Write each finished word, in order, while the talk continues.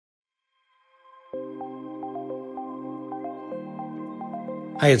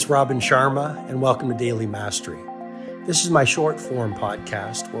Hi, it's Robin Sharma, and welcome to Daily Mastery. This is my short form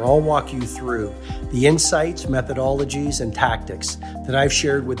podcast where I'll walk you through the insights, methodologies, and tactics that I've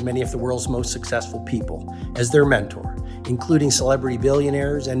shared with many of the world's most successful people as their mentor, including celebrity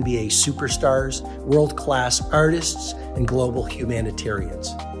billionaires, NBA superstars, world-class artists, and global humanitarians.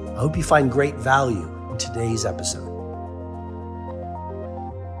 I hope you find great value in today's episode.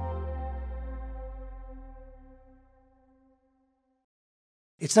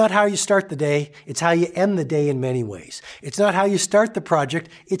 It's not how you start the day, it's how you end the day in many ways. It's not how you start the project,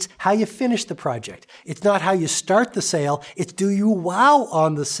 it's how you finish the project. It's not how you start the sale, it's do you wow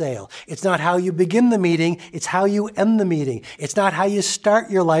on the sale. It's not how you begin the meeting, it's how you end the meeting. It's not how you start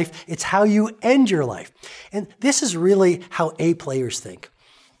your life, it's how you end your life. And this is really how A players think.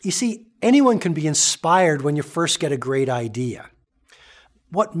 You see, anyone can be inspired when you first get a great idea.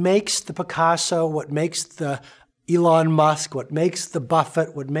 What makes the Picasso, what makes the Elon Musk, what makes the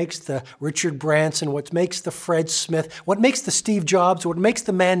Buffett, what makes the Richard Branson, what makes the Fred Smith, what makes the Steve Jobs, what makes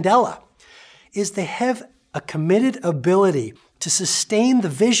the Mandela, is they have a committed ability to sustain the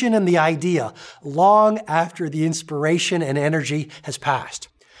vision and the idea long after the inspiration and energy has passed.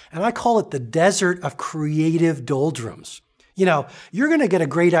 And I call it the desert of creative doldrums. You know, you're going to get a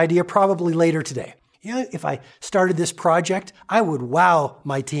great idea probably later today. You know, if I started this project, I would wow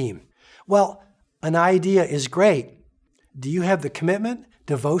my team. Well, an idea is great. Do you have the commitment,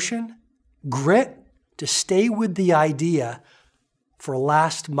 devotion, grit to stay with the idea for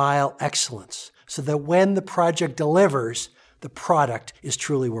last mile excellence so that when the project delivers, the product is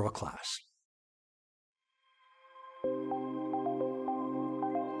truly world class?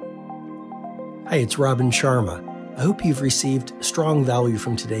 Hi, it's Robin Sharma. I hope you've received strong value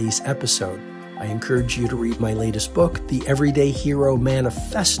from today's episode. I encourage you to read my latest book, The Everyday Hero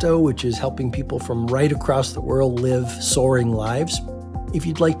Manifesto, which is helping people from right across the world live soaring lives. If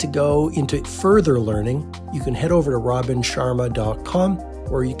you'd like to go into further learning, you can head over to robinsharma.com,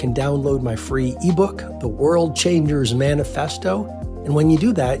 where you can download my free ebook, The World Changers Manifesto. And when you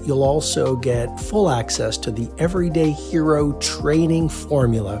do that, you'll also get full access to the Everyday Hero Training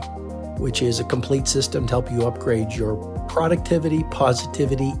Formula, which is a complete system to help you upgrade your productivity,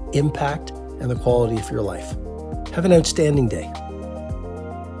 positivity, impact, and the quality of your life. Have an outstanding day.